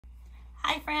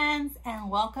Hi friends,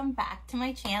 and welcome back to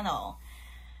my channel.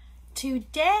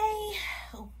 Today,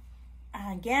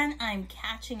 again, I'm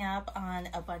catching up on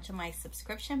a bunch of my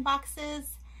subscription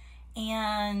boxes,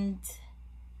 and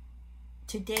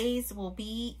today's will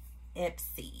be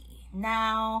IPSY.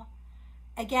 Now,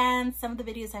 again, some of the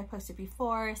videos I posted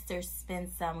before, there's been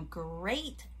some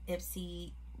great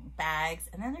IPSY bags,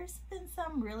 and then there's been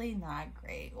some really not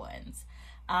great ones.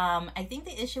 I think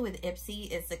the issue with IPSY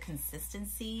is the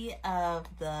consistency of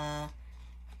the,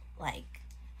 I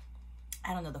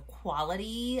don't know, the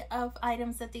quality of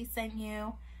items that they sent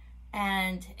you.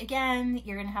 And again,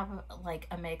 you're gonna have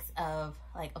a mix of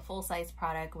a full-size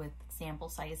product with sample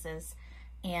sizes,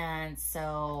 and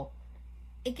so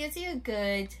it gives you a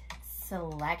good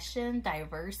selection,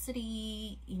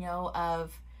 diversity,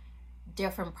 of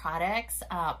different products.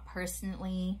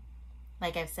 Personally,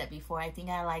 like I've said before, I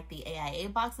think I like the AIA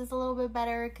boxes a little bit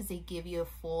better because they give you a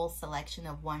full selection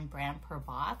of one brand per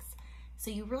box.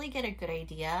 So you really get a good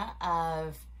idea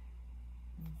of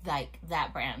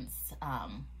that brand's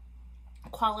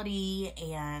quality,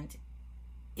 and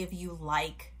if you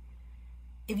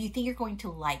think you're going to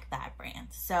like that brand.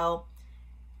 So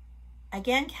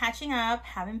again, catching up,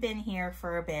 haven't been here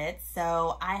for a bit.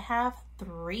 So I have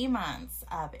 3 months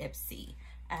of IPSY.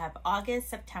 I have August,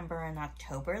 September, and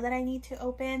October that I need to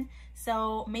open.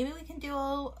 So maybe we can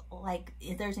do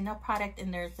if there's enough product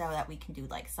in there so that we can do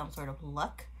some sort of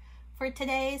look for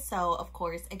today. So of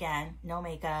course, again, no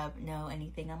makeup, no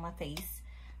anything on my face,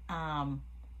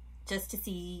 just to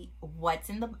see what's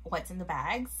in the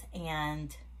bags,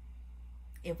 and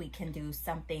if we can do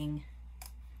something,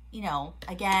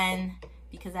 again,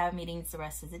 because I have meetings the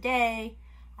rest of the day,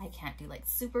 I can't do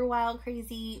super wild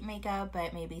crazy makeup,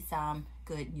 but maybe some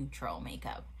good neutral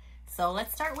makeup. So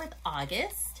let's start with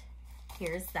August.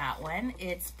 Here's that one.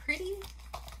 It's pretty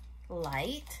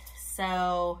light.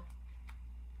 So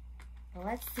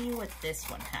let's see what this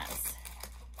one has.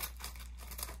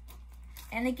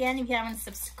 And again, if you haven't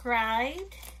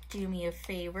subscribed, do me a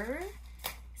favor,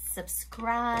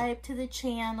 subscribe to the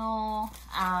channel,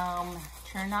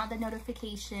 turn on the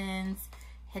notifications,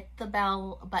 hit the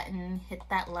bell button, hit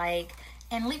that like,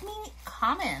 and leave me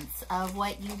comments of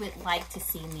what you would like to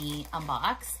see me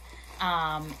unbox.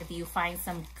 If you find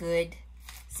some good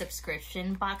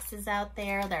subscription boxes out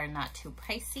there that are not too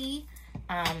pricey,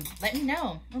 let me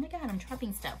know. Oh my God, I'm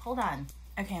dropping stuff. Hold on.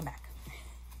 Okay, I'm back.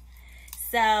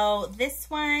 So this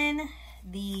one,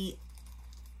 the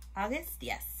August,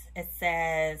 yes, it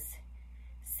says,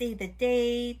 save the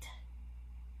date,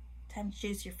 time to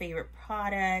choose your favorite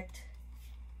product,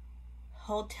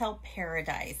 Hotel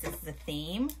Paradise is the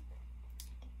theme.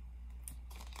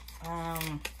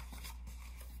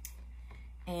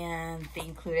 And they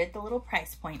included the little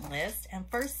price point list. And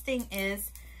first thing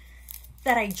is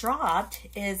that I dropped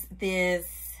is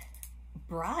this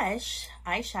brush,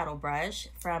 eyeshadow brush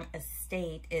from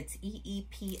Estate. It's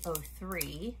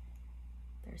EEP03.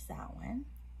 There's that one.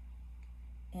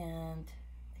 And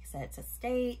like I said, it's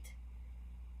Estate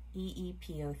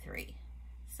EEP03.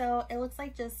 So it looks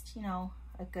like just,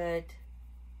 a good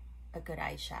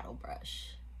eyeshadow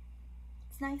brush.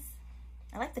 It's nice.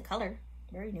 I like the color.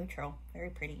 Very neutral, very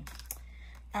pretty.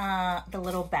 The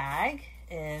little bag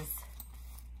is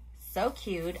so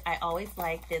cute. I always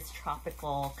like this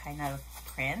tropical kind of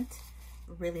print.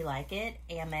 Really like it.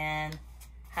 And then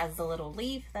has the little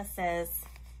leaf that says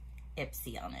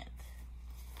IPSY on it.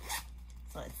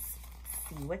 So let's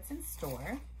see what's in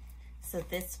store. So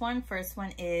this one, first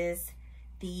one is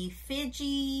the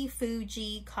Fuji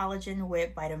Collagen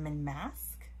Whip Vitamin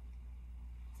Mask.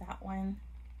 That one.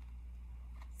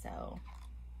 So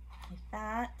like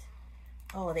that.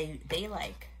 Oh, they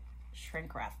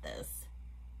shrink wrap this.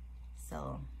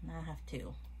 So now I have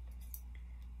to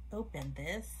open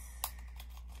this.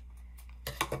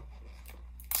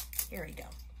 Here we go.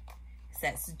 It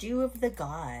says Dew of the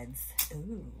Gods.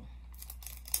 Ooh.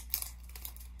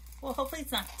 Well, hopefully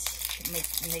it's not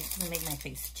make my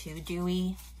face too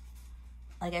dewy.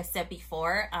 Like I've said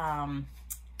before, I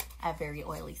have very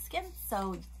oily skin,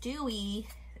 so dewy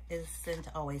isn't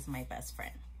always my best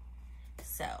friend.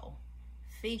 So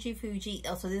Fuji.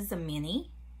 Oh, so this is a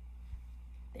mini.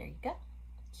 There you go.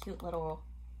 Cute little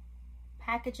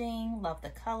packaging. Love the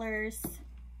colors.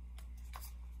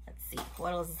 Let's see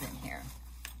what else is in here.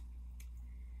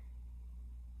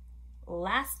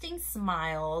 Lasting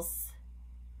Smiles.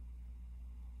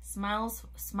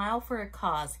 Smile for a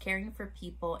Cause, caring for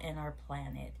people and our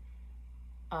planet.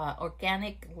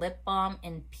 Organic lip balm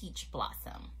and peach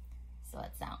blossom. So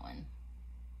that's that one.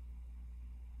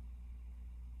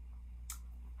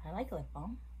 I like lip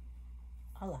balm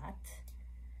a lot.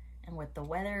 And with the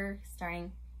weather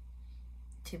starting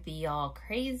to be all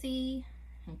crazy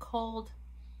and cold,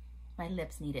 my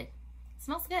lips need it. It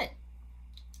smells good.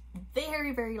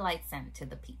 Very, very light scent to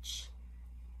the peach.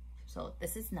 So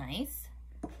this is nice.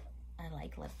 I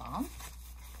like lip balm.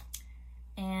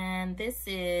 And this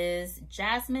is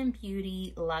Jasmine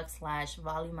Beauty Luxe Lash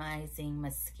Volumizing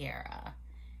Mascara.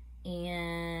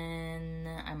 And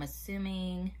I'm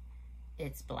assuming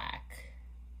it's black.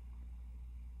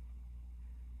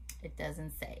 It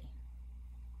doesn't say.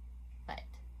 But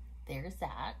there's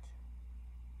that.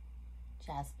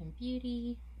 Jasmine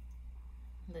Beauty.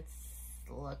 Let's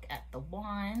look at the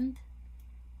wand.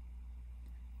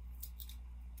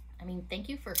 I mean, thank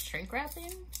you for shrink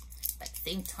wrapping, but at the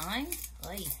same time,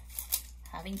 like,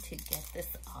 having to get this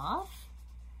off.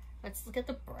 Let's look at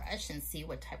the brush and see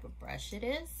what type of brush it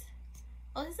is.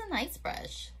 Oh, this is a nice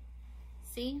brush.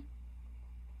 See?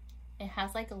 It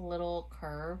has like a little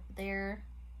curve there.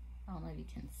 I don't know if you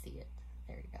can see it.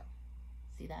 There you go.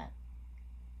 See that?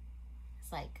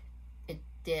 It's like, it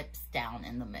dips down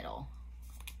in the middle.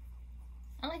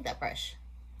 I like that brush.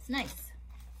 It's nice.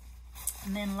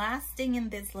 And then last thing in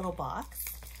this little box,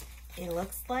 it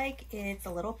looks like it's a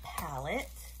little palette.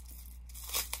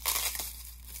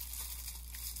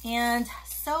 And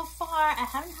so far, I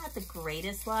haven't had the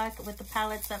greatest luck with the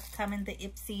palettes that come in the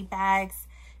IPSY bags.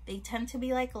 They tend to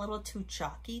be like a little too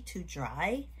chalky, too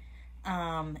dry,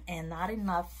 and not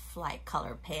enough like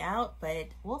color payout, but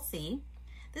we'll see.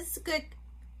 This is a good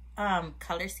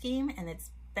color scheme, and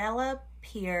it's Bella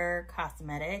Pure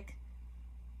Cosmetic.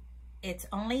 It's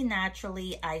only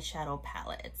naturally eyeshadow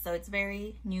palette, so it's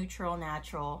very neutral,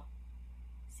 natural.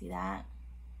 See that?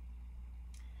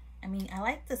 I mean, I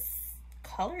like this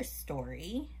color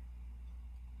story,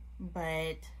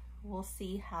 but we'll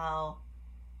see how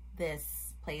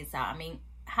this plays out. I mean,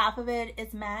 half of it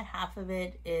is matte, half of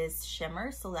it is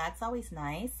shimmer, so that's always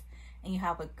nice, and you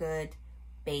have a good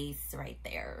base right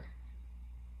there.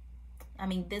 I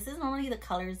mean, this is normally the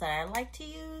colors that I like to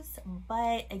use,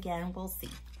 but again, we'll see.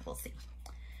 We'll see.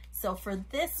 So for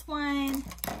this one,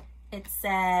 it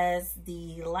says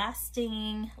the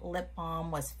lasting lip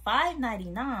balm was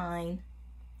 $5.99. It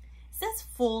says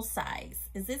full size.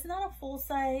 Is this not a full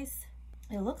size?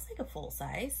 It looks like a full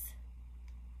size.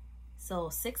 So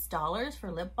 $6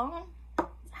 for lip balm.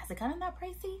 Has it gotten that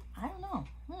pricey? I don't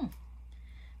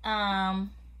know.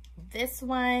 This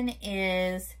one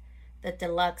is the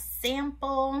deluxe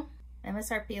sample.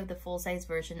 MSRP of the full-size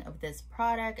version of this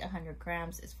product, 100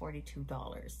 grams, is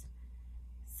 $42.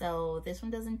 So this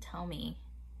one doesn't tell me.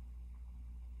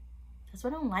 That's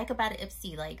what I don't like about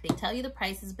IPSY. Like, they tell you the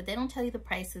prices, but they don't tell you the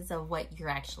prices of what you're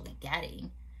actually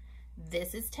getting.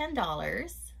 This is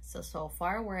 $10. So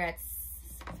far we're at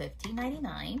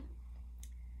 $15.99.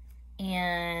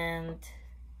 And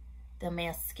the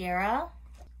mascara.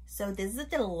 So this is a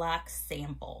deluxe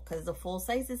sample because the full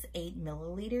size is 8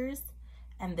 milliliters.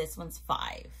 And this one's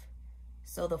 5.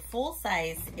 So the full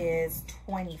size is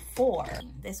 24.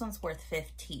 This one's worth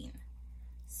 15.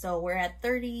 So we're at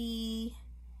 $30.99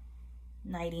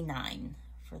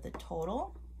 for the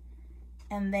total.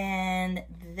 And then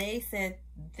they said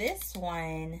this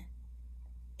one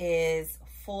is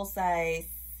full size.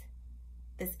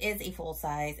 This is a full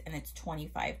size and it's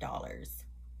 $25.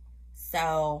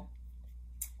 So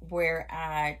we're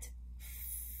at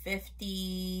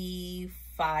 $55.99.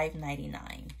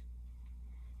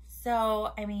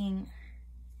 So I mean,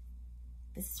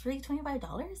 this is really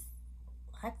 $25.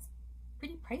 That's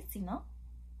pretty pricey, no?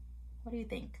 What do you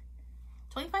think?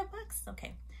 25 bucks?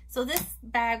 Okay. So this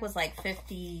bag was like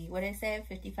 50, what did I say?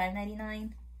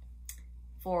 $55.99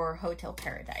 for Hotel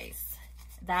Paradise.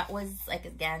 That was like,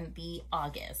 again, the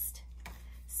August.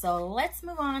 So let's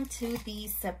move on to the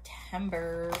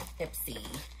September IPSY.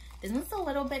 This one's a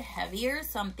little bit heavier,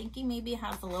 so I'm thinking maybe it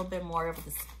has a little bit more of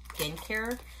the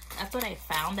skincare. That's what I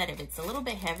found, that if it's a little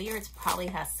bit heavier, it probably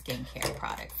has skincare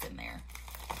products in there.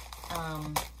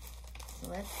 So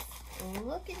let's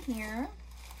look in here.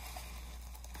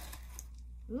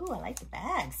 Ooh, I like the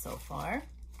bag so far.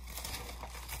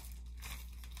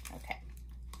 Okay.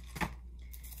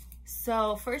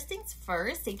 So first things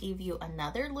first, they gave you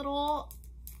another little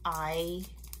eye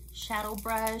shadow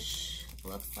brush,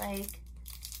 looks like.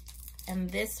 And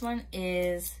this one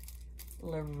is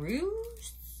LaRouche.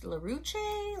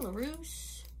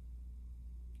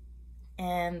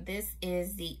 And this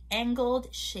is the angled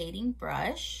shading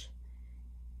brush,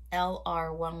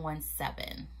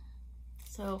 LR117.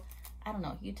 So I don't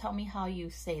know, you tell me how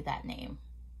you say that name.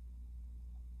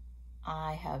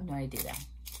 I have no idea.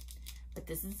 But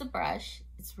this is the brush.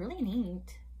 It's really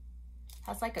neat.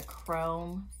 Has like a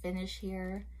chrome finish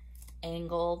here,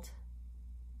 angled.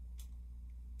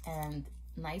 And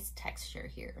nice texture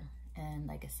here. And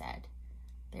like I said,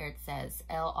 there it says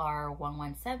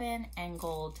LR117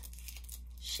 angled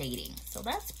shading. So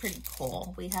that's pretty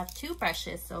cool. We have 2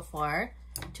 brushes so far,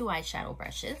 2 eyeshadow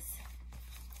brushes.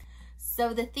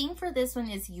 So the theme for this one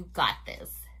is you got this.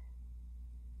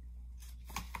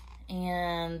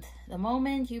 And the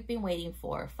moment you've been waiting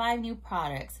for, 5 new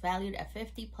products valued at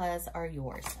 50 plus are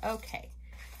yours. Okay,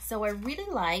 so what I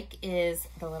really like is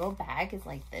the little bag is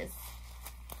like this.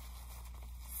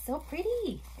 So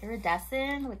pretty,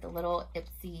 iridescent with the little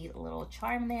IPSY little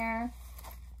charm there.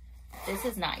 This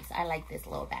is nice. I like this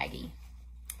little baggie.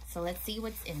 So let's see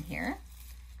what's in here.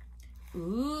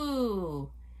 Ooh,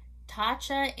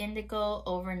 Tatcha Indigo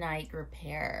Overnight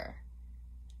Repair.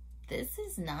 This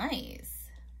is nice.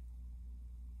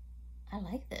 I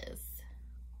like this.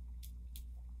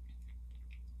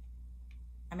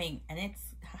 I mean, and it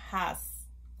has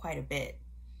quite a bit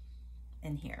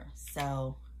in here.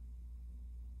 So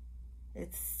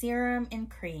it's serum and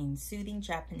cream, soothing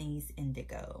Japanese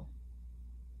indigo.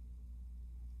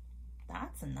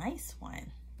 That's a nice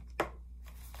one.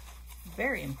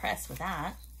 Very impressed with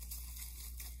that.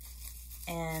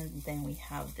 And then we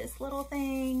have this little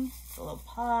thing, the little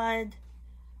pod.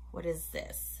 What is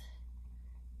this?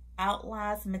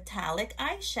 Outlast Metallic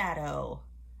Eyeshadow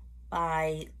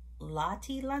by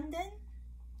Lottie London.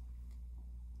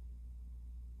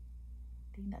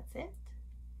 I think that's it.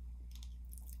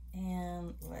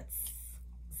 And let's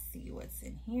see what's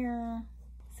in here.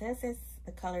 It says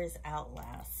the color is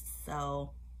Outlast,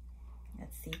 so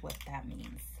let's see what that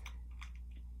means.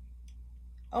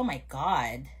 Oh my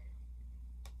God.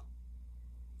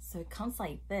 So it comes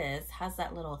like this, has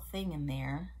that little thing in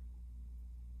there.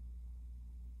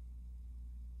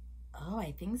 Oh,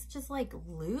 I think it's just like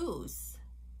loose.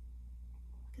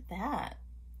 Look at that.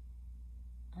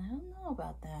 I don't know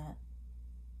about that.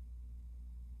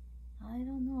 I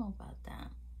don't know about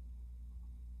that.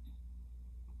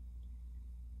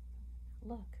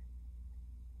 Look.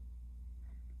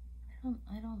 I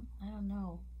don't know. I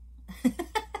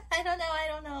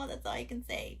don't know. That's all I can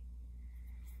say.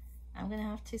 I'm gonna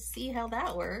have to see how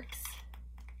that works.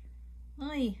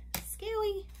 Oy,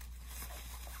 scary.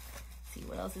 Let's see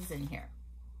what else is in here.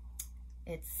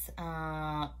 It's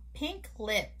Pink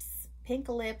Lips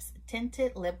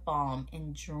Tinted Lip Balm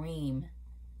in Dream.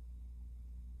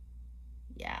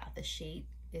 Yeah, the shade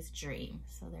is Dream.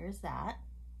 So there's that.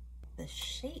 The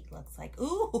shade looks like,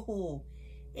 ooh,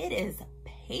 it is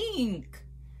pink.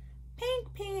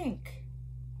 Pink.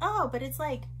 Oh, but it's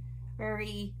like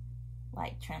very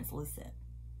like translucent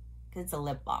because it's a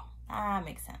lip balm. Ah,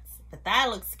 makes sense. But that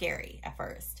looks scary at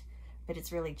first, but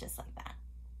it's really just like that.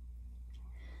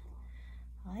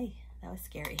 Ay, that was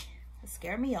scary. It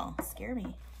scared me, y'all. Scare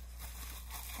me.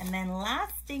 And then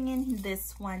last thing in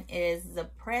this one is the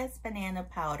pressed banana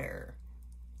powder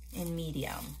in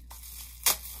medium.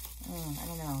 I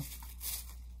don't know.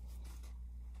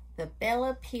 The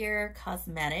Bella Pierre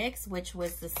Cosmetics, which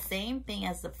was the same thing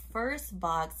as the first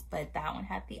box, but that one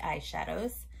had the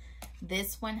eyeshadows.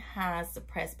 This one has the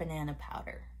pressed banana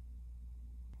powder.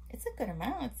 It's a good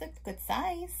amount. It's a good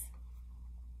size.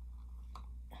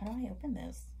 How do I open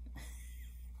this?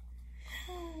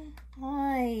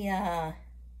 There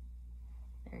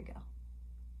you go.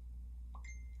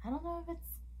 I don't know if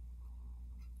it's,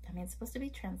 I mean, it's supposed to be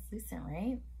translucent,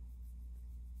 right?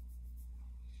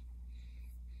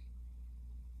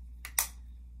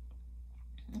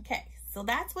 Okay, so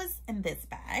that's what's in this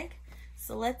bag.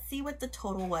 So let's see what the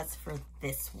total was for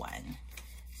this one.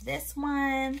 This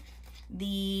one,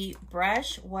 the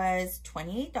brush was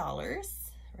 $28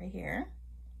 right here.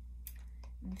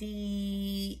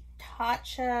 The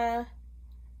Tatcha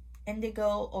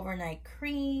Indigo Overnight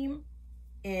Cream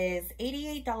is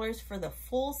 $88 for the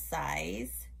full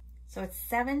size. So it's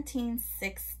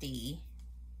 $17.60.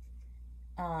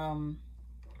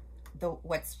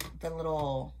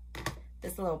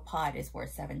 This little pod is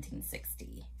worth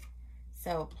 $17.60.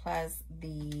 So plus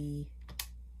the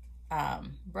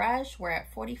brush, we're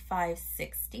at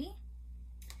 $45.60.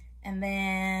 And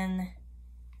then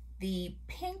the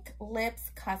Pink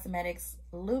Lips Cosmetics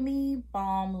Lumi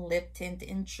Balm Lip Tint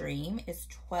in Dream is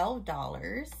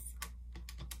 $12.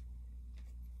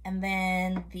 And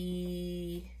then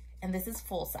and this is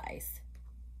full size.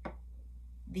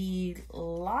 The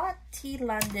Lottie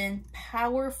London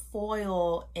Power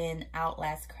Foil in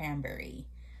Outlast Cranberry.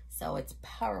 So it's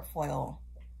Power Foil,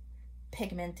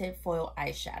 pigmented foil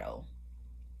eyeshadow.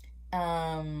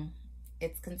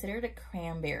 It's considered a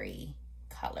cranberry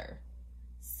color.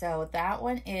 So that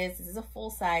one this is a full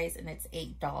size and it's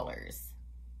 $8.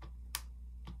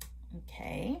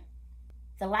 Okay.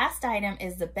 The last item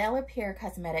is the Bella Pear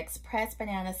Cosmetics Pressed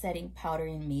Banana Setting Powder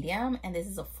in medium, and this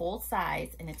is a full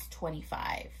size and it's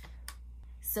 $25.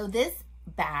 So this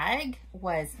bag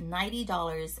was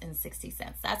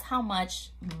 $90.60. That's how much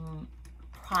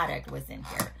product was in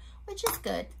here, which is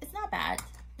good. It's not bad.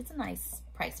 It's a nice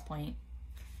price point.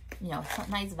 You know, it's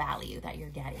a nice value that you're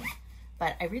getting.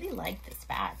 But I really like this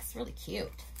bag. It's really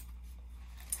cute.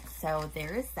 So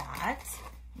there is that.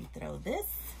 You throw this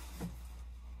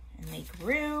and make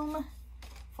room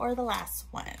for the last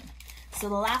one. So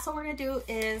the last one we're gonna do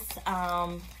is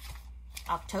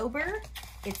October.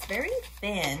 It's very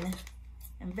thin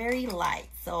and very light.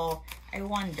 So I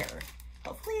wonder,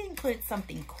 hopefully it includes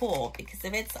something cool, because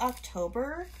if it's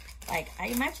October, like I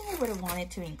imagine they would have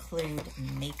wanted to include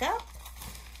makeup.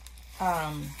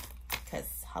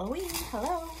 Because Halloween,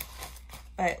 hello.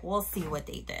 But we'll see what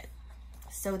they did.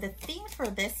 So the theme for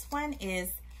this one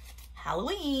is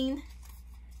Halloween.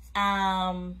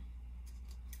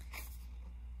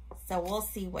 So we'll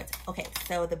see what's, okay,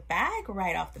 so the bag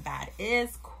right off the bat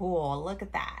is cool. Look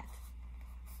at that.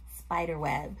 Spider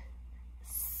web.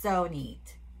 So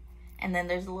neat. And then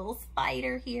there's a little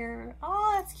spider here.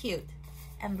 Oh, that's cute.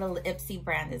 And the IPSY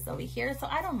brand is over here. So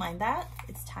I don't mind that.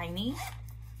 It's tiny.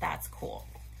 That's cool.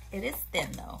 It is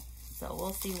thin though. So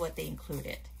we'll see what they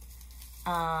included.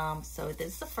 So this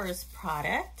is the first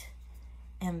product.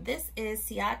 And this is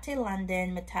Ciate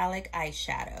London Metallic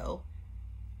Eyeshadow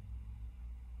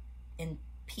in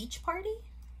Peach Party.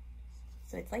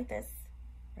 So it's like this,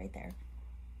 right there.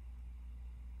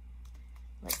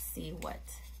 Let's see what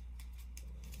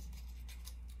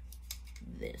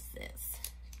this is.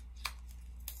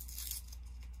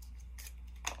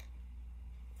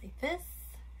 Like this,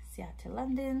 Ciate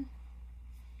London.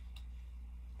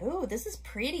 Oh, this is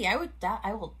pretty. I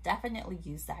will definitely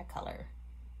use that color.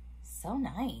 So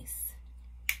nice.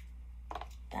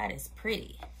 That is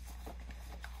pretty.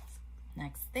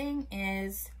 Next thing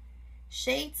is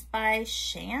Shades by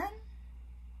San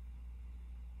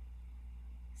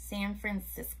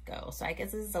Francisco. So I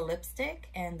guess this is a lipstick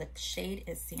and the shade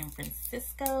is San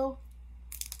Francisco.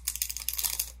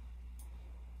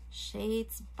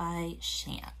 Shades by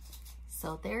San.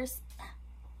 So there's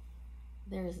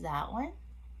that one.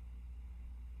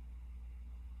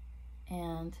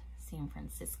 And San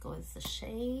Francisco is the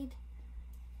shade.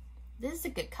 This is a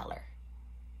good color.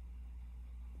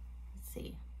 Let's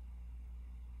see.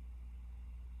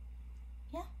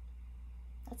 Yeah,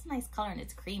 that's a nice color and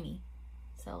it's creamy.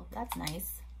 So that's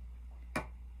nice.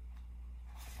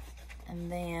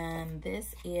 And then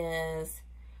this is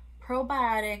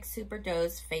Probiotic Super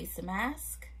Dose Face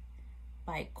Mask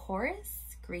by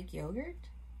Chorus Greek Yogurt.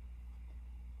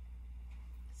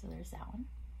 So there's that one.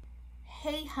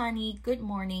 Hey Honey, Good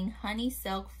Morning Honey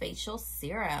Silk Facial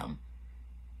Serum.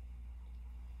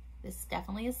 This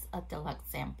definitely is a deluxe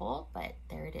sample, but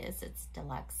there it is. It's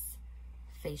deluxe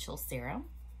facial serum.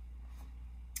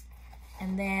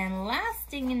 And then last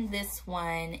thing in this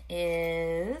one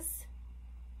is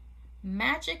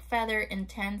Magic Feather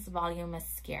Intense Volume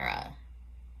Mascara.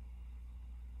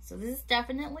 So this is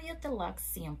definitely a deluxe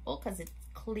sample because it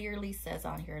clearly says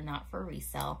on here not for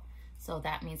resale. So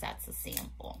that means that's a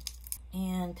sample.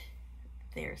 And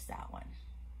there's that one.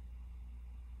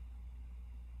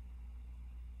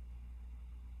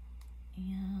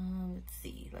 And let's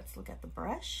see, let's look at the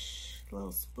brush, a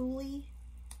little spoolie.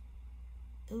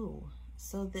 Ooh,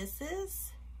 so this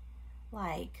is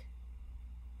like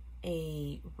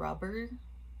a rubber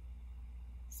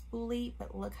spoolie,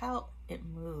 but look how it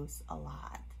moves a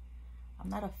lot. I'm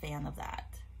not a fan of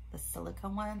that. The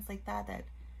silicone ones like that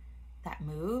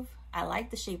move. I like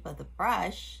the shape of the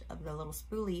brush, of the little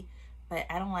spoolie, but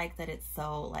I don't like that it's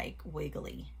so like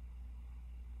wiggly.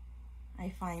 I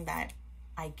find that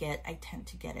I tend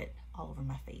to get it all over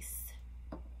my face.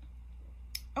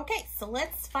 Okay, so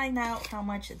let's find out how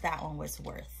much that one was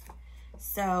worth.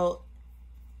 So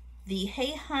the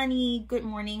Hey Honey Good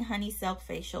Morning Honey Silk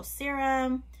Facial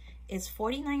Serum is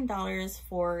 $49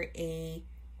 for a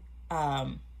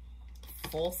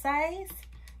full size,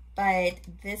 but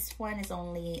this one is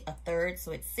only a third,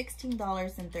 so it's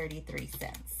 $16.33.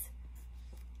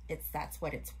 That's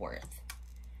what it's worth.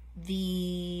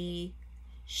 The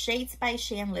Shades by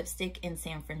San lipstick in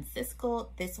San Francisco,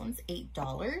 this one's $8.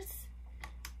 I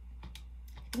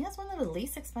think that's one of the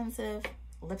least expensive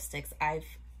lipsticks I've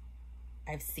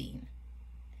seen.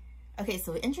 Okay,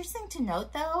 so interesting to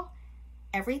note though,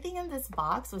 everything in this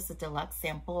box was a deluxe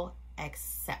sample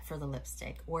except for the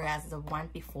lipstick, whereas the one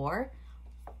before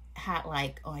had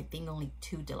like, oh, I think only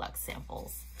 2 deluxe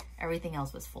samples. Everything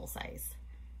else was full size.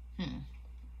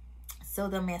 So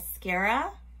the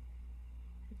mascara,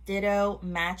 Ditto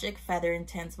Magic Feather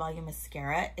Intense Volume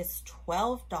Mascara is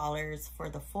 $12 for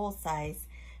the full size.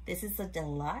 This is a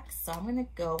deluxe, so I'm gonna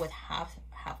go with half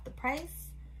the price,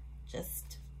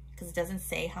 just because it doesn't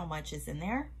say how much is in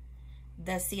there.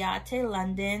 The Ciate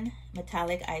London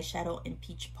Metallic Eyeshadow in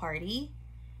Peach Party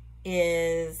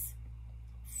is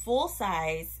full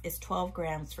size is 12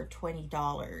 grams for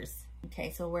 $20.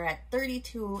 Okay, so we're at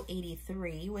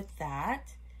 $32.83 with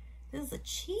that. This is a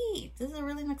cheap. This is a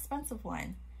really inexpensive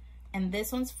one. And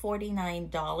this one's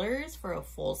 $49 for a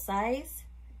full size.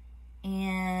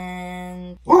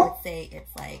 And let's say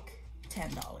it's like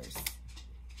 $10.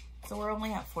 So we're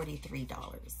only at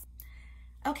 $43.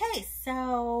 Okay,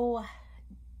 so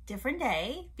different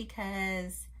day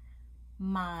because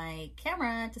my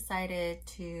camera decided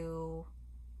to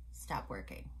stop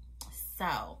working.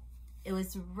 So it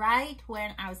was right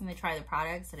when I was going to try the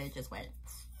products and it just went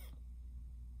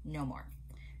no more.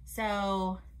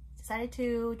 So decided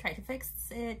to try to fix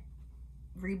it,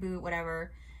 reboot,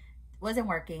 whatever. Wasn't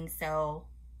working, so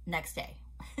next day.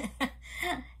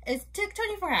 It took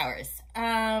 24 hours.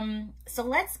 So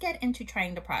let's get into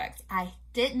trying the products. I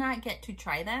did not get to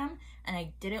try them, and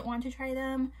I didn't want to try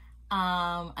them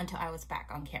until I was back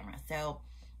on camera. So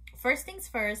first things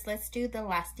first, let's do the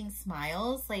Lasting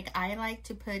Smiles. Like, I like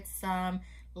to put some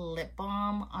lip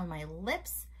balm on my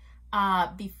lips,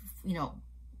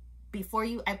 before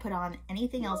I put on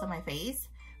anything else on my face,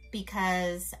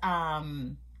 because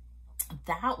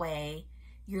that way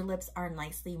your lips are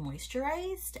nicely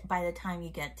moisturized by the time you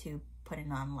get to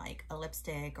putting on like a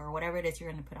lipstick or whatever it is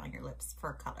you're going to put on your lips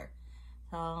for color.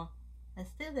 So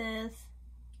let's do this.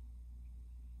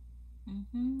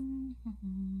 And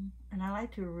I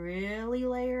like to really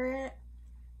layer it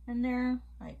in there,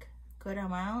 like good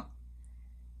amount,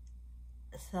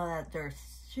 so that they're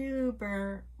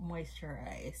super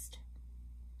moisturized.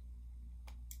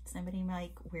 Does anybody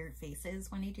make weird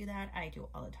faces when you do that? I do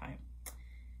all the time.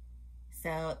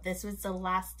 So this was the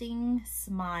Lasting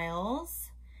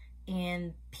Smiles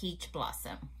in Peach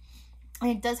Blossom. And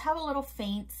it does have a little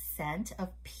faint scent of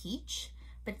peach,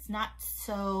 but it's not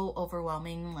so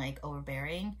overwhelming, like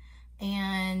overbearing.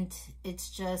 And it's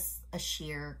just a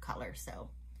sheer color. So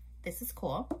this is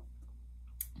cool.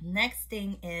 Next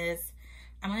thing is,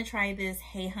 I'm going to try this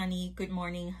Hey Honey Good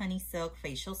Morning Honey Silk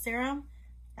Facial Serum.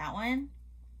 That one.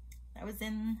 That was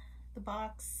in the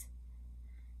box.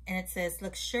 And it says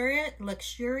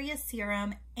luxurious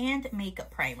serum and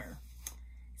makeup primer.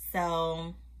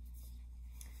 So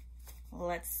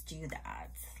let's do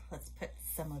that. Let's put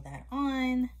some of that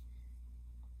on.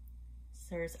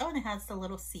 Oh, and it has the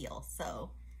little seal.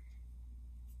 So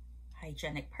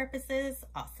hygienic purposes,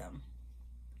 awesome.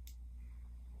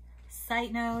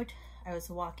 Side note, I was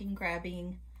walking,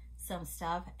 grabbing some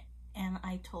stuff, and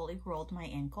I totally rolled my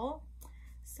ankle.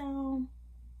 So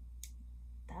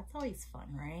that's always fun,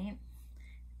 right?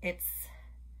 It's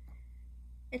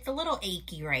a little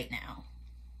achy right now.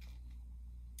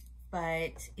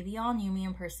 But if y'all knew me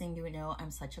in person, you would know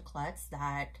I'm such a klutz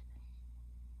that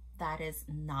is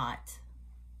not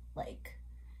like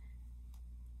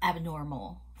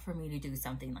abnormal for me to do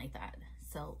something like that.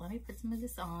 So let me put some of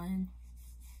this on.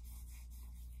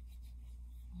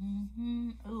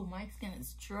 Oh, my skin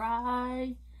is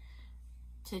dry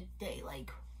today.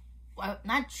 Like, well,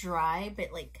 not dry,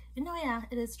 but like, yeah,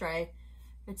 it is dry.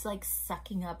 It's like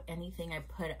sucking up anything I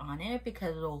put on it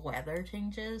because the weather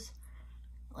changes.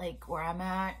 Like where I'm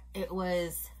at, it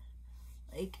was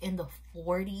like in the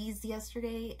 40s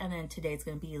yesterday, and then today it's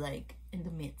gonna be like in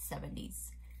the mid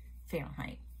 70s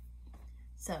Fahrenheit.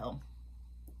 So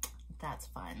that's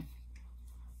fun.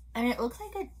 And it looks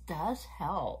like it does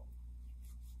help.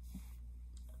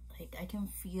 Like, I can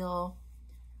feel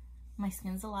my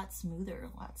skin's a lot smoother,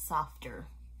 a lot softer.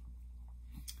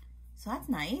 So that's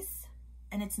nice.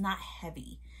 And it's not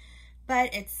heavy,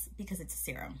 but it's because it's a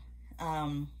serum.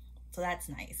 So that's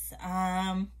nice.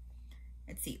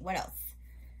 Let's see, what else?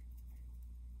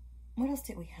 What else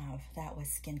did we have that was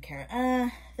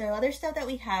skincare? The other stuff that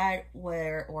we had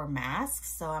were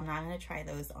masks, so I'm not gonna try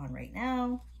those on right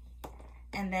now.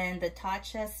 And then the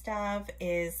Tatcha stuff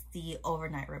is the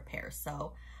overnight repair.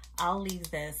 So I'll leave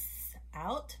this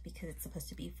out because it's supposed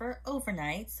to be for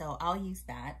overnight, so I'll use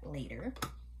that later.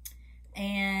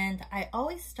 And I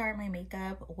always start my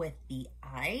makeup with the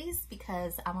eyes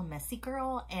because I'm a messy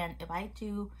girl, and if I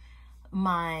do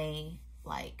my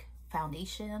like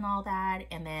foundation and all that,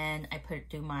 and then I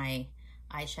do my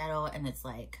eyeshadow, and it's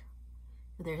like,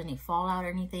 if there's any fallout or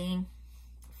anything,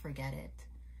 forget it.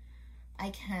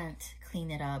 I can't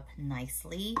clean it up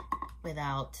nicely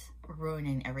without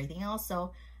ruining everything else,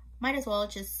 so might as well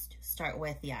just start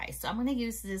with the eyes. So I'm going to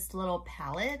use this little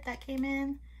palette that came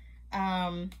in.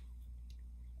 and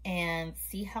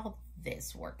see how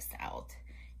this works out.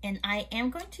 And I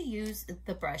am going to use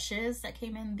the brushes that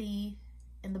came in the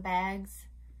bags.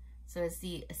 So it's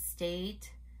the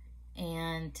Estate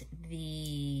and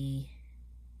the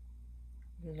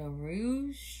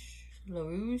LaRouche.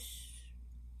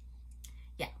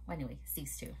 Yeah, well, anyway, it's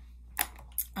these two.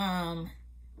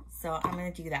 So I'm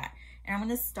gonna do that. And I'm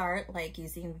gonna start like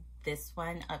using this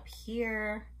one up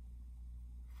here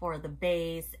for the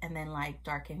base, and then like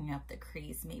darkening up the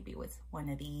crease maybe with one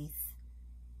of these.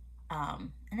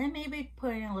 And then maybe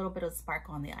putting a little bit of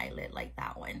sparkle on the eyelid like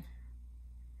that one.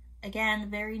 Again,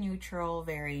 very neutral,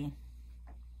 very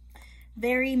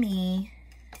me.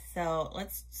 So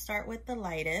let's start with the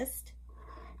lightest.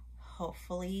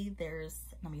 Hopefully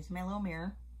I'm using my little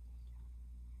mirror.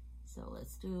 So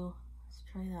let's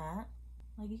try that.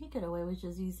 Like you could get away with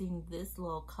just using this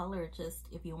little color just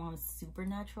if you want a super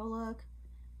natural look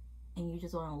and you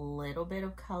just want a little bit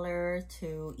of color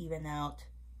to even out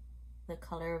the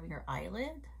color of your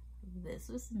eyelid. This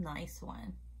was a nice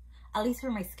one, at least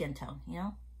for my skin tone, you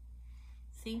know?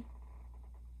 See?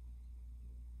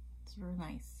 It's really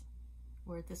nice.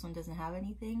 Where this one doesn't have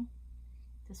anything,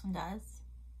 this one does.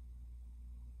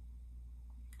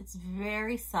 It's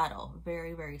very subtle,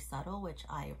 very, very subtle, which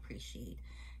I appreciate.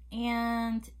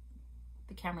 And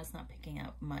the camera's not picking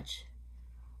up much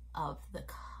of the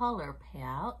color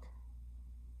payout,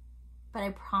 but I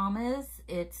promise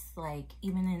it's like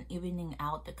evening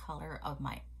out the color of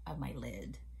my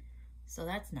lid. So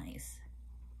that's nice.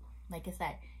 Like I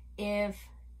said, if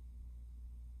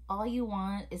all you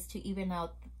want is to even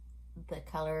out the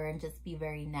color and just be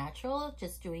very natural,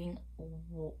 just doing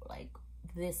like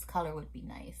this color would be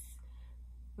nice.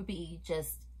 Would be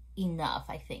just enough,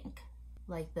 I think.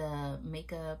 Like the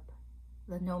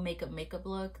no makeup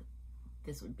look,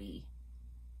 this would be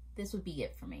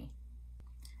it for me.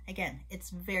 Again, it's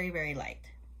very, very light.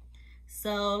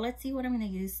 So let's see what I'm gonna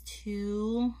use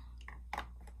to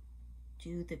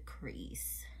do the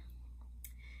crease.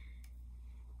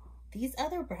 These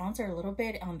other browns are a little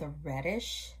bit on the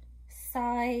reddish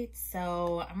side,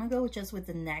 so I'm gonna go just with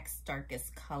the next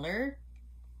darkest color.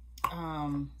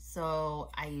 So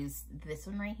I use this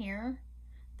one right here.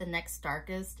 The next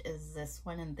darkest is this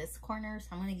one in this corner, so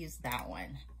I'm gonna use that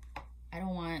one. I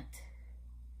don't want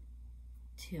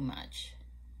too much.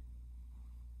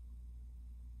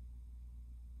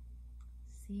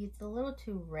 See, it's a little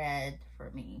too red for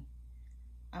me.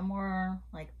 I'm more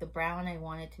like the brown, I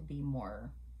want it to be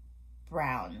more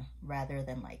brown rather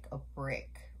than like a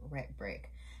red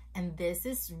brick. And this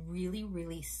is really,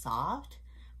 really soft,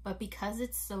 but because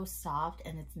it's so soft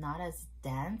and it's not as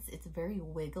dense, it's very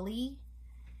wiggly.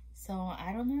 So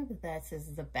I don't know if this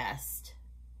is the best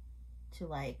to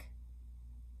like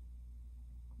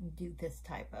do this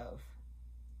type of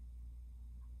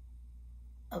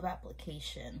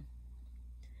application.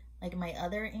 Like my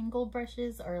other angle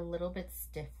brushes are a little bit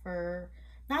stiffer.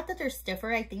 Not that they're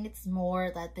stiffer, I think it's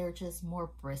more that they're just more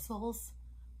bristles,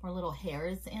 more little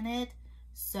hairs in it.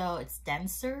 So it's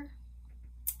denser,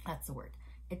 that's the word.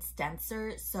 It's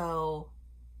denser, so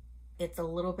it's a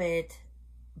little bit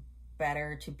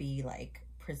better to be like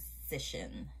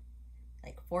precision,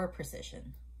 like for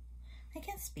precision. I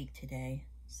can't speak today,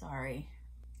 sorry.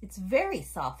 It's very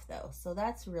soft though, so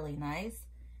that's really nice.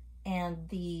 And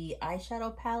the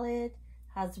eyeshadow palette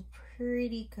has a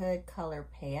pretty good color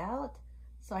payout,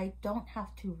 so I don't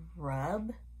have to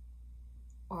rub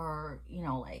or, you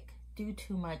know, like do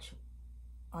too much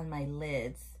on my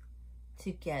lids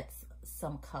to get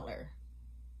some color.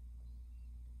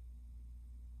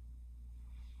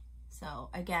 So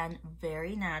again,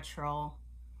 very natural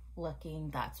looking.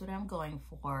 That's what I'm going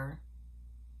for.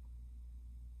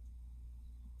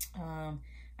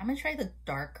 I'm gonna try the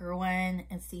darker one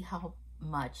and see how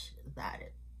much that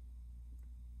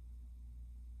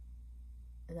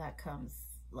comes,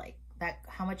 like that,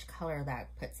 how much color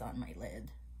that puts on my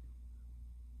lid.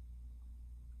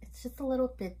 It's just a little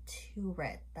bit too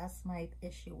red. That's my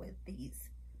issue with these.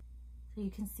 So you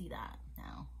can see that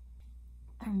now.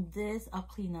 And this I'll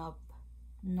clean up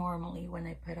normally when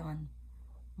I put on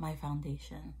my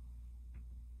foundation.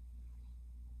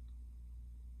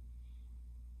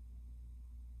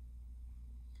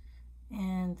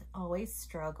 And always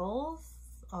struggles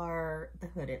are the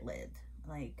hooded lid.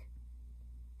 Like,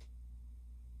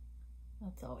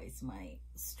 that's always my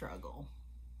struggle.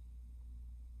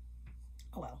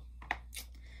 Oh well.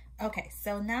 Okay,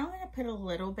 so now I'm gonna put a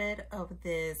little bit of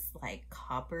this like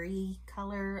coppery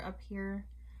color up here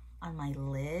on my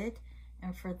lid.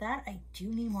 And for that, I do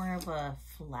need more of a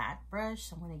flat brush.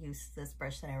 So I'm gonna use this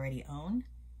brush that I already own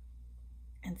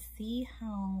and see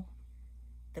how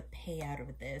the payout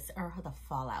of this, or the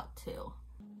fallout too.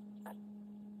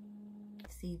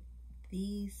 See,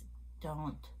 these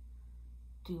don't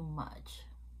do much.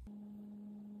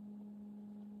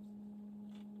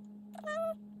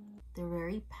 They're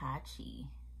very patchy.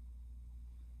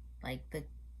 Like the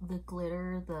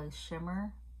glitter, the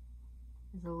shimmer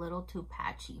is a little too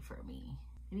patchy for me.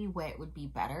 Maybe wet would be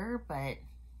better, but you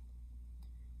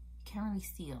can't really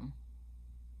see them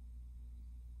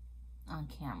on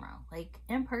camera. Like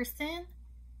in person,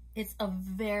 it's a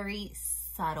very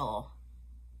subtle,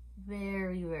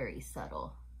 very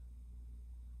subtle,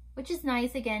 which is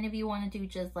nice. Again, if you want to do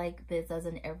just like this as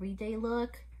an everyday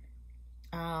look,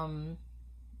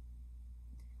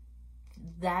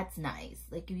 that's nice.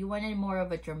 Like if you wanted more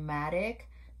of a dramatic,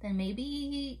 then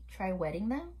maybe try wetting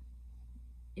them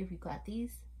if you got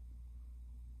these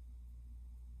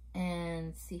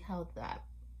and see how that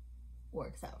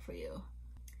works out for you.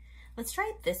 Let's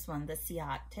try this one, the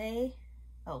Ciate.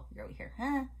 Oh, you're over here,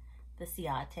 huh? The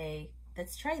Ciate.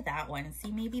 Let's try that one and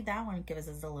see, maybe that one gives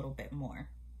us a little bit more.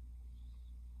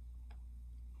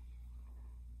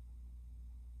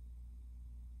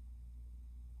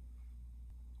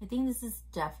 I think this is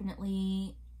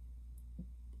definitely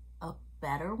a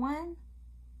better one.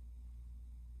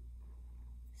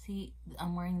 See,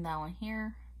 I'm wearing that one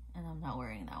here and I'm not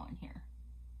wearing that one here.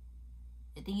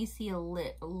 I think you see a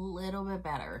little bit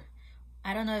better.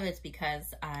 I don't know if it's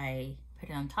because I put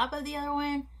it on top of the other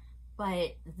one,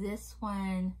 but this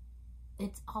one,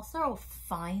 it's also a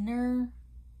finer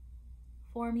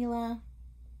formula.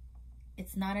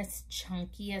 It's not as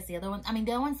chunky as the other one. I mean,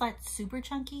 the other one's not super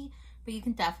chunky, but you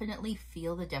can definitely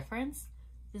feel the difference.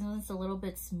 This one's a little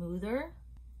bit smoother,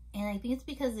 and I think it's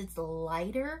because it's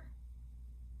lighter.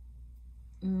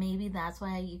 Maybe that's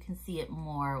why you can see it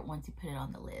more once you put it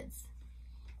on the lids.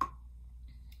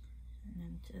 And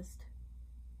then just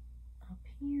up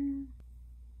here,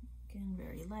 again,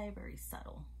 very light, very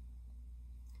subtle.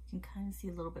 You can kind of see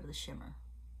a little bit of the shimmer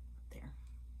there.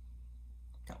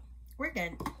 So we're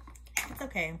good. It's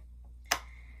okay.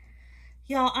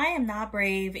 Y'all, I am not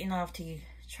brave enough to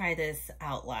try this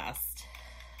Outlast.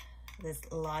 This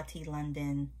Lottie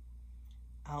London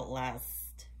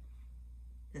Outlast.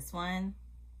 This one.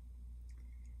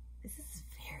 This is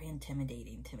very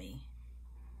intimidating to me.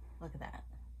 Look at that.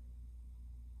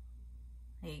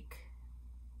 Like,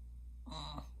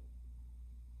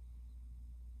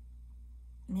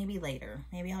 maybe later.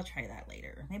 Maybe I'll try that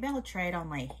later. Maybe I'll try it on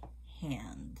my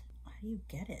hand. How do you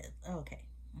get it? Oh, okay.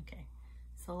 Okay.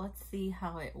 So let's see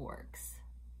how it works.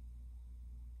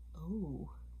 Ooh.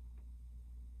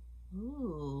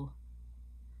 Ooh.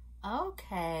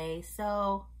 Okay,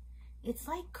 so it's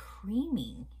like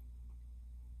creamy.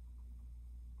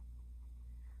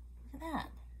 Look at that.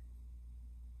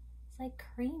 It's like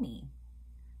creamy.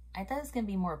 I thought it was gonna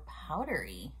be more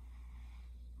powdery.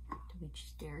 Do we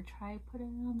just dare try putting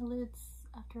it on the lids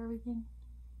after everything?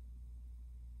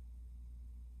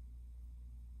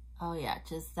 Oh yeah,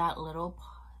 just that little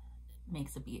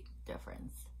makes a big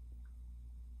difference.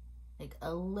 Like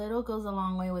a little goes a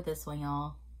long way with this one,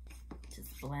 y'all.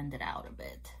 Just blend it out a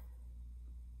bit.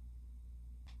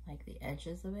 Like the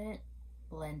edges of it,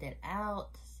 blend it out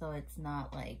so it's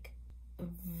not like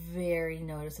very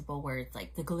noticeable where it's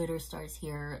like the glitter starts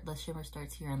here, the shimmer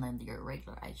starts here, and then your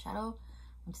regular eyeshadow.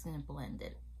 I'm just gonna blend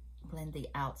it, blend the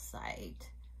outside,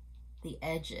 the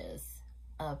edges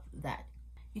of that.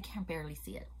 You can barely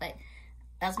see it, but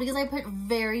that's because I put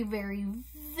very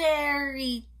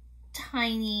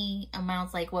tiny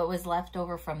amounts, like what was left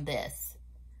over from this.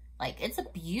 Like, it's a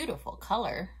beautiful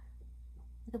color.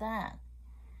 Look at that.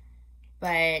 But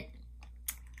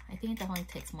I think it definitely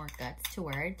takes more guts to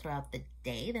wear it throughout the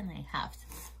day than I have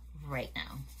right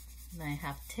now, than I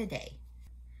have today.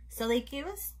 So they gave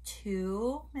us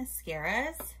 2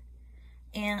 mascaras,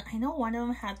 and I know one of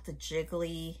them had the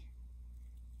jiggly.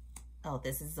 Oh,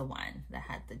 this is the one that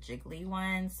had the jiggly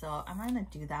one. So I'm gonna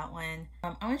do that one.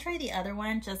 I'm gonna try the other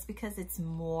one just because it's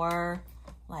more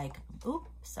like, oops,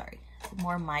 sorry. It's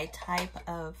more my type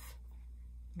of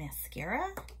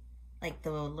mascara, like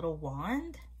the little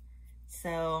wand.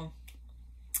 So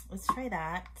let's try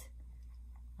that.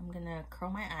 I'm gonna curl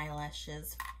my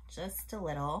eyelashes just a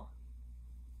little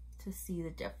to see the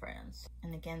difference.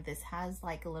 And again, this has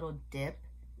like a little dip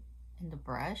in the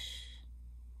brush,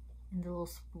 and the little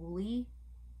spoolie.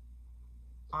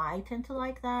 I tend to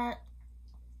like that,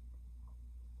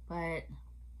 but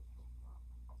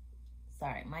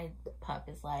sorry, my pup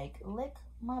is like, lick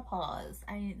my paws.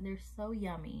 They're so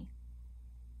yummy.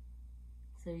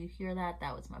 So you hear that?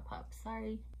 That was my pup,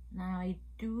 sorry. Now I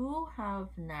do have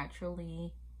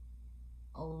naturally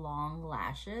long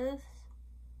lashes,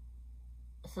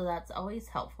 So that's always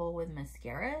helpful with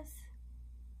mascaras.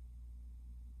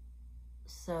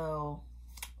 So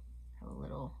have a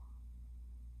little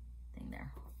thing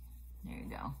there. There you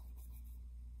go.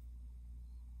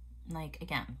 Like,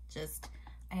 again, just,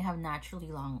 I have naturally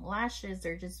long lashes.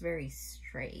 They're just very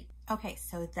straight. Okay,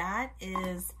 so that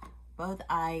is both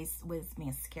eyes with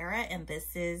mascara, and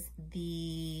this is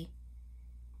the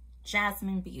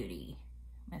Jasmine Beauty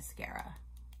mascara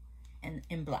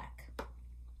in black.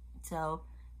 So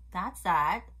that's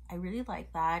that. I really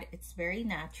like that. It's very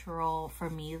natural for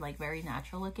me, like very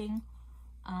natural looking.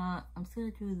 I'm just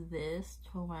gonna do this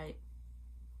to my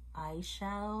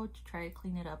eyeshadow to try to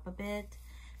clean it up a bit,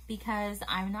 because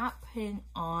I'm not putting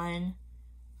on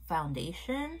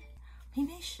foundation.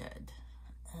 Maybe I should.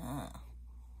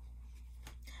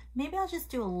 Maybe I'll just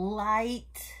do a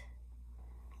light,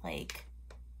 like,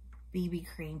 BB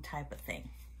cream type of thing.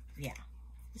 Yeah,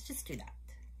 let's just do that.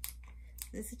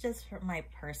 This is just for my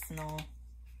personal.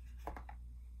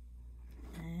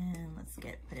 And let's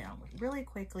put it on really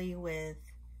quickly with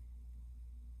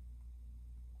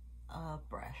a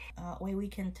brush. Way we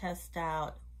can test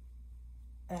out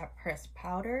pressed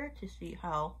powder to see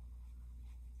how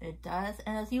it does.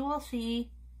 And as you will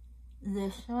see,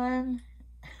 this one,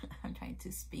 I'm trying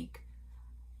to speak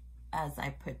as I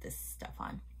put this stuff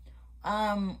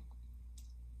on.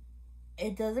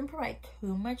 It doesn't provide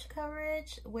too much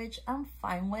coverage, which I'm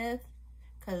fine with,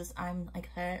 because I'm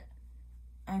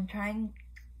trying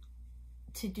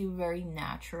to do very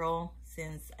natural,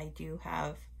 since I do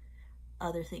have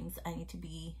other things I need to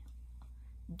be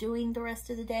doing the rest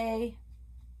of the day,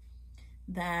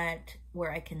 that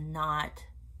where I cannot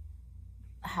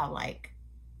have like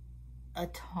a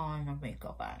ton of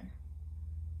makeup on.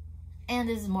 And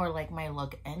this is more like my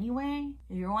look anyway.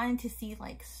 If you're wanting to see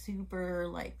like super,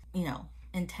 like, you know,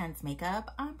 intense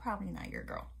makeup, I'm probably not your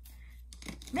girl.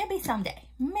 Maybe someday.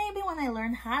 Maybe when I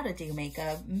learn how to do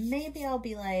makeup, maybe I'll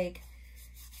be like,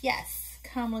 yes,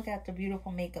 come look at the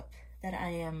beautiful makeup that I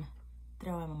am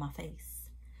throwing on my face.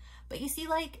 But you see,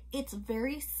 like, it's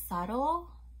very subtle,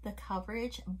 the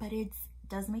coverage, but it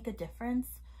does make a difference.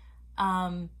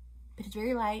 But it's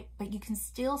very light, but you can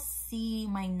still see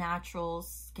my natural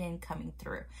skin coming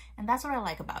through. And that's what I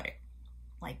like about it.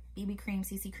 Like BB cream,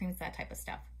 CC creams, that type of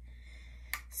stuff.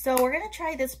 So we're gonna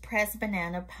try this pressed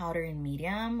banana powder in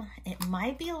medium. It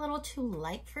might be a little too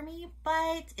light for me,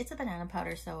 but it's a banana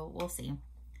powder, so we'll see.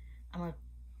 I'm gonna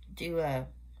do a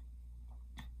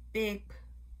big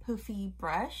poofy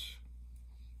brush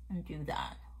and do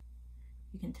that.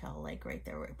 You can tell, like, right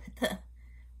there where I put the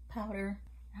powder.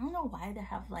 I don't know why they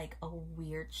have like a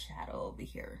weird shadow over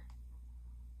here.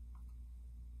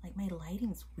 Like, my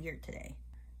lighting's weird today.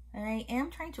 And I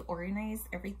am trying to organize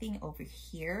everything over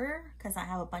here because I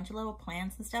have a bunch of little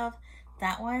plants and stuff.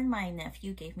 That one my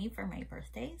nephew gave me for my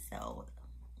birthday, so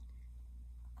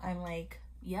I'm like,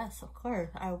 yes, of course,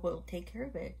 I will take care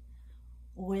of it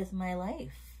with my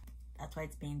life. That's why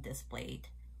it's being displayed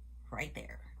right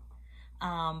there.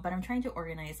 But I'm trying to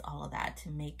organize all of that to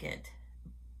make it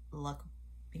look,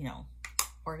 you know,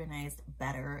 organized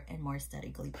better and more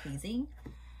aesthetically pleasing.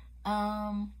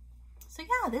 So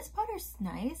yeah, this powder's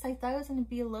nice. I thought it was going to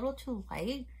be a little too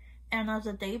light, and as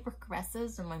the day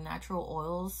progresses and my natural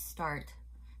oils start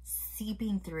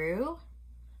seeping through,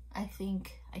 I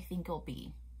think it'll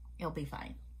be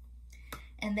fine.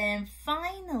 And then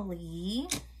finally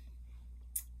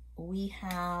we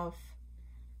have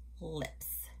lips.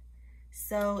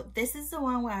 So this is the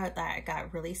one that I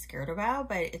got really scared about,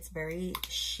 but it's very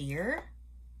sheer.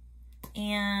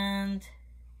 And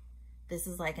this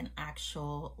is like an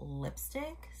actual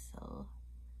lipstick. So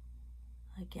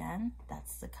again,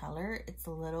 that's the color. It's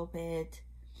a little bit,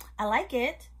 I like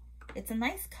it. It's a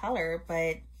nice color,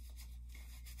 but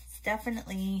it's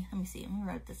definitely, let me see, let me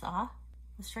write this off.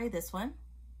 Let's try this one.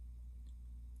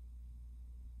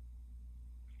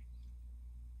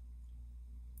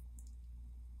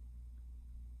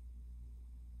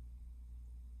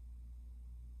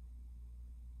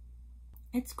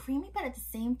 It's creamy, but at the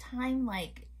same time,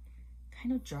 like,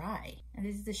 kind of dry. And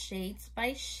this is the shades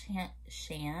by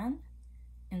Shan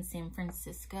in San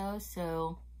Francisco.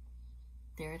 So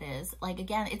there it is. Like,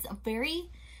 again, it's a very,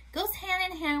 goes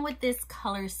hand in hand with this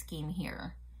color scheme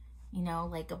here. You know,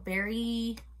 like a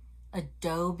very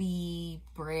Adobe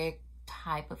brick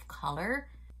type of color,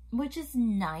 which is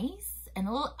nice. And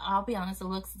a little, I'll be honest,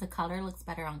 the color looks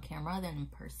better on camera than in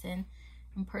person.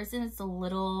 In person, it's a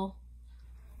little,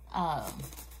 how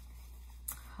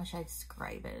should I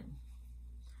describe it?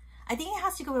 I think it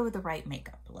has to go with the right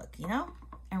makeup look, you know?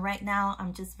 And right now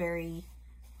I'm just very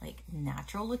like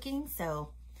natural looking. So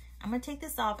I'm gonna take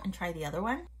this off and try the other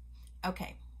one.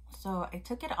 Okay, So I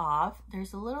took it off.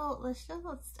 There's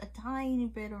a tiny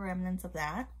bit of remnants of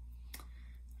that.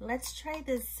 Let's try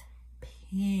this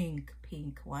pink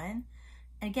one.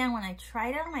 Again, when I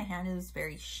tried it on my hand, it was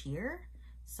very sheer.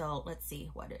 So let's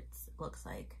see what it looks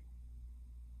like.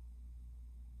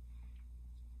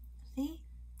 See,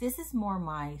 this is more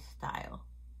my style.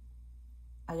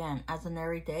 Again, as an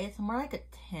everyday, it's more like a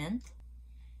tint.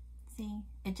 See,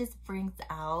 it just brings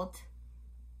out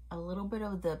a little bit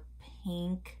of the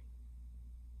pink,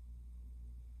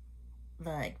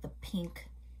 like the pink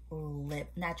lip,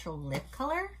 natural lip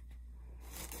color,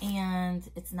 and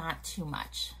it's not too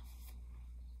much.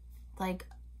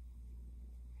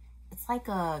 It's like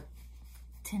a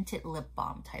tinted lip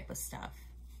balm type of stuff.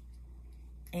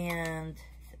 And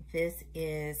this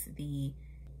is the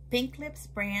Pink Lips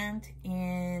brand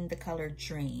in the color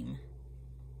Dream.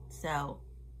 So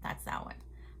that's that one.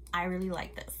 I really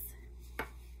like this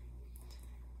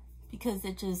because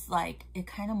it just like, it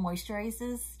kind of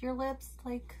moisturizes your lips.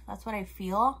 Like, that's what I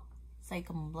feel. It's like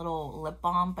a little lip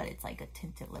balm, but it's like a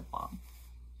tinted lip balm.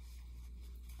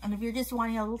 And if you're just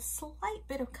wanting a little slight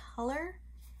bit of color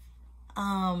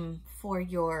for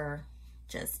your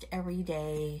just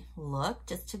everyday look,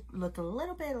 just to look a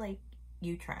little bit like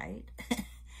you tried,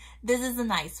 this is a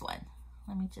nice one.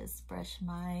 Let me just brush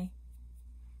my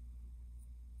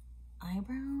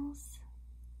eyebrows.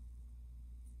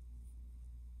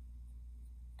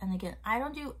 And again, I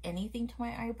don't do anything to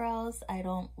my eyebrows. I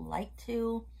don't like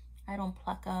to. I don't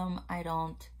pluck them. I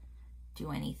don't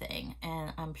do anything.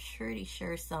 And I'm pretty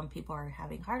sure some people are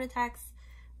having heart attacks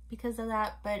because of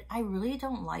that, but I really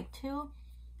don't like to.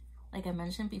 Like I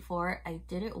mentioned before, I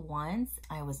did it once.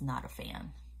 I was not a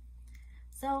fan.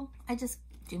 So I just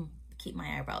do keep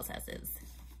my eyebrows as is.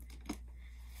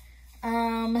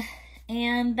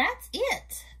 And that's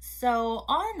it. So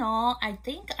all in all, I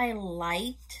think I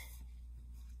liked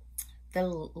the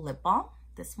lip balm,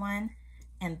 this one,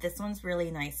 and this one's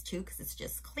really nice too because it's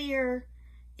just clear.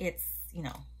 It's, you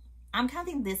know, I'm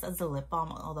counting this as a lip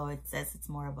balm, although it says it's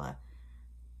more of a,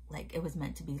 like it was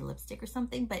meant to be lipstick or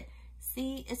something, but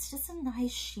see, it's just a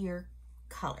nice sheer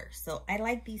color. So I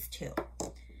like these two.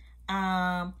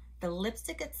 The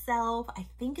lipstick itself, I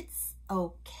think it's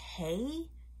okay.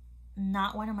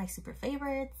 Not one of my super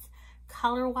favorites.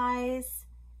 Color-wise,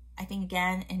 I think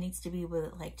again, it needs to be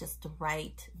with like just the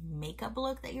right makeup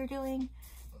look that you're doing.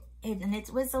 And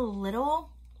it was a little,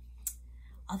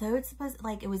 although it's supposed,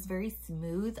 like it was very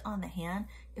smooth on the hand,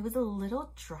 it was a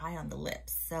little dry on the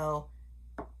lips. So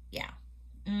yeah,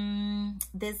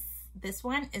 this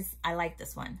one is, I like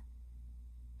this one.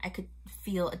 I could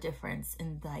feel a difference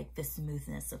in like the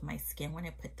smoothness of my skin when I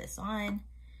put this on.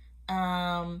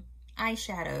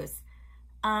 Eyeshadows,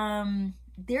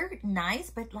 they're nice,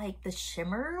 but like the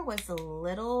shimmer was a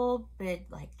little bit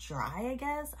like dry, I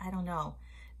guess. I don't know.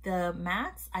 The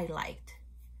mattes I liked.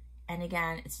 And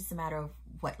again, it's just a matter of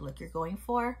what look you're going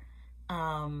for.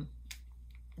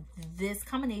 This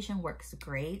combination works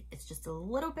great. It's just a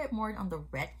little bit more on the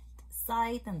red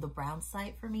side than the brown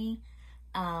side for me.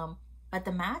 But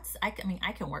the mattes, I mean,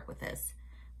 I can work with this.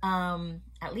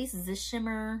 At least this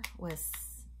shimmer was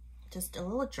just a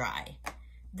little dry.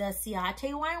 The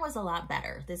Ciate one was a lot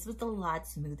better. This was a lot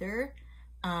smoother.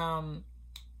 And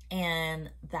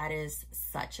that is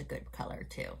such a good color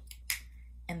too.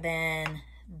 And then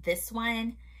this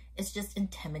one is just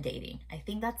intimidating. I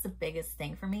think that's the biggest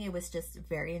thing for me. It was just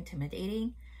very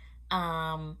intimidating.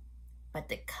 But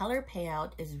the color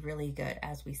payout is really good,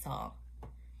 as we saw.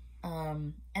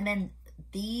 And then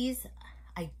these,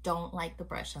 I don't like the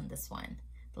brush on this one,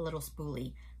 the little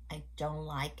spoolie. I don't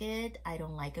like it. I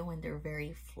don't like it when they're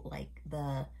very like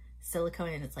the silicone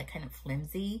and it's like kind of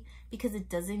flimsy, because it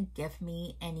doesn't give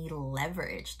me any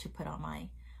leverage to put on my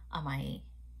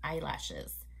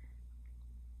eyelashes.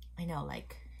 I know,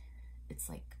 like it's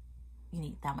like you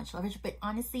need that much leverage, but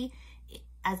honestly,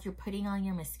 as you're putting on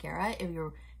your mascara, if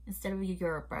you're, instead of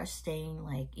your brush staying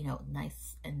like, you know,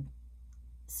 nice and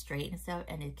straight and stuff,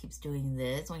 and it keeps doing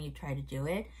this when you try to do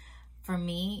it, for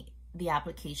me, the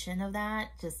application of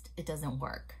that just, it doesn't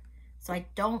work. So I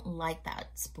don't like that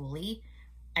spoolie.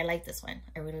 I like this one.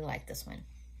 I really like this one.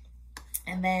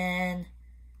 And then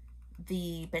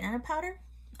the banana powder,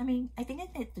 I mean, I think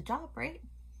it did the job, right?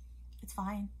 It's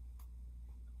fine.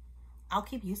 I'll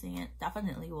keep using it.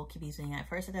 Definitely will keep using it. At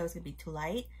first I thought it was gonna be too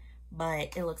light,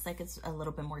 but it looks like it's a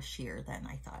little bit more sheer than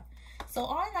I thought. So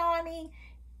all in all, I mean,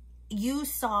 you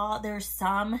saw there's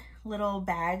some little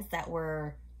bags that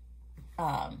were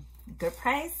good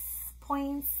price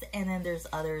points, and then there's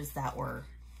others that were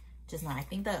just not. I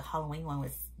think the Halloween one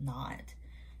was not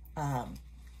a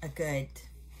good,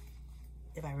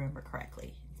 if I remember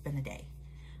correctly. It's been a day.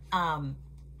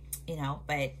 You know,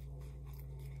 but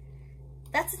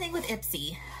that's the thing with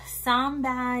IPSY. Some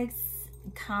bags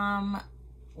come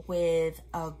with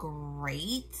a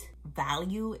great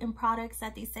value in products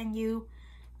that they send you.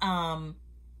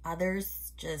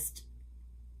 Others just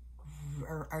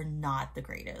are not the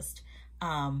greatest.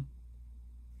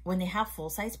 When they have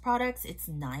full-size products, it's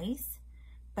nice,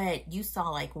 but you saw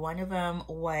like one of them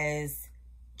was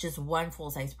just one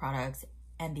full-size product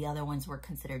and the other ones were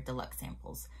considered deluxe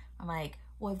samples. I'm like,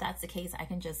 well, if that's the case, I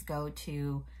can just go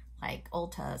to like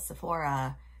Ulta,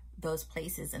 Sephora, those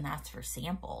places and ask for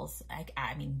samples.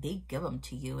 I mean, they give them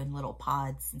to you in little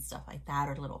pods and stuff like that,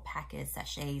 or little packets,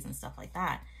 sachets and stuff like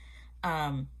that.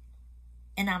 And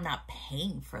I'm not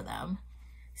paying for them.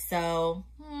 So,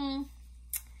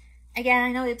 again,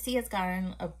 I know IPSY has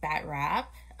gotten a bad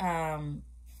rap,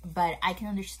 but I can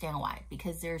understand why,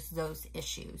 because there's those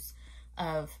issues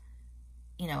of,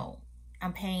 you know,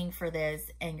 I'm paying for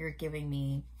this and you're giving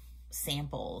me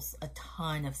samples, a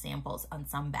ton of samples on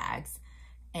some bags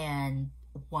and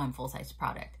one full-size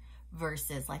product,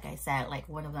 versus, like I said, like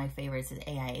one of my favorites is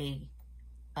AIA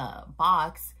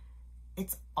box.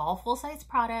 It's all full-size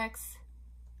products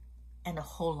and a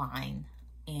whole line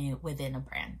within a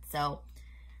brand. So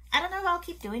I don't know if I'll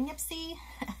keep doing IPSY,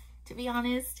 to be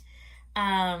honest.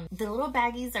 The little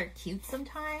baggies are cute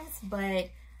sometimes, but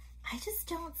I just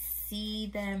don't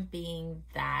see them being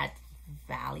that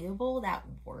valuable, that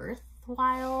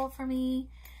worthwhile for me.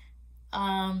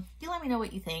 You let me know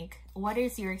what you think. What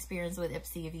is your experience with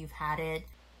IPSY if you've had it?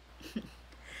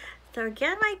 So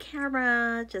again, my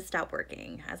camera just stopped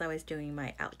working as I was doing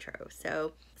my outro.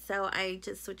 So I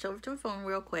just switched over to a phone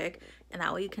real quick, and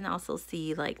that way you can also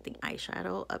see like the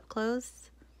eyeshadow up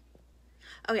close.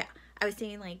 Oh yeah, I was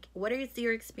saying, like, what has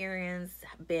your experience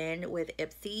been with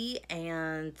IPSY,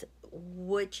 and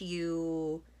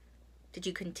did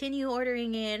you continue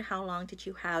ordering it? How long did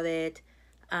you have it?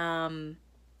 And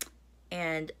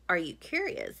are you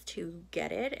curious to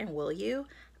get it, and will you?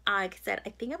 Like I said, I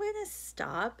think I'm gonna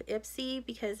stop IPSY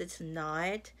because it's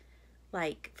not,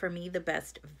 like, for me, the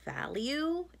best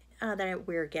value that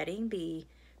we're getting, the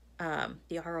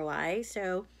ROI.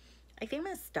 So I think I'm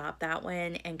gonna stop that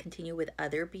one and continue with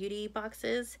other beauty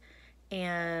boxes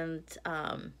and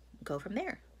go from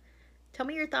there. Tell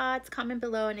me your thoughts, comment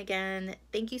below, and again,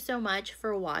 thank you so much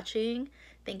for watching.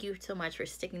 Thank you so much for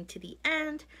sticking to the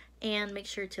end, and make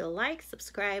sure to like,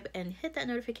 subscribe, and hit that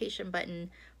notification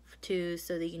button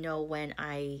so that you know when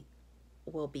I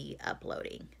will be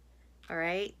uploading. All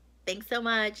right, thanks so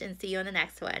much, and see you on the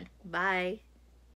next one. Bye.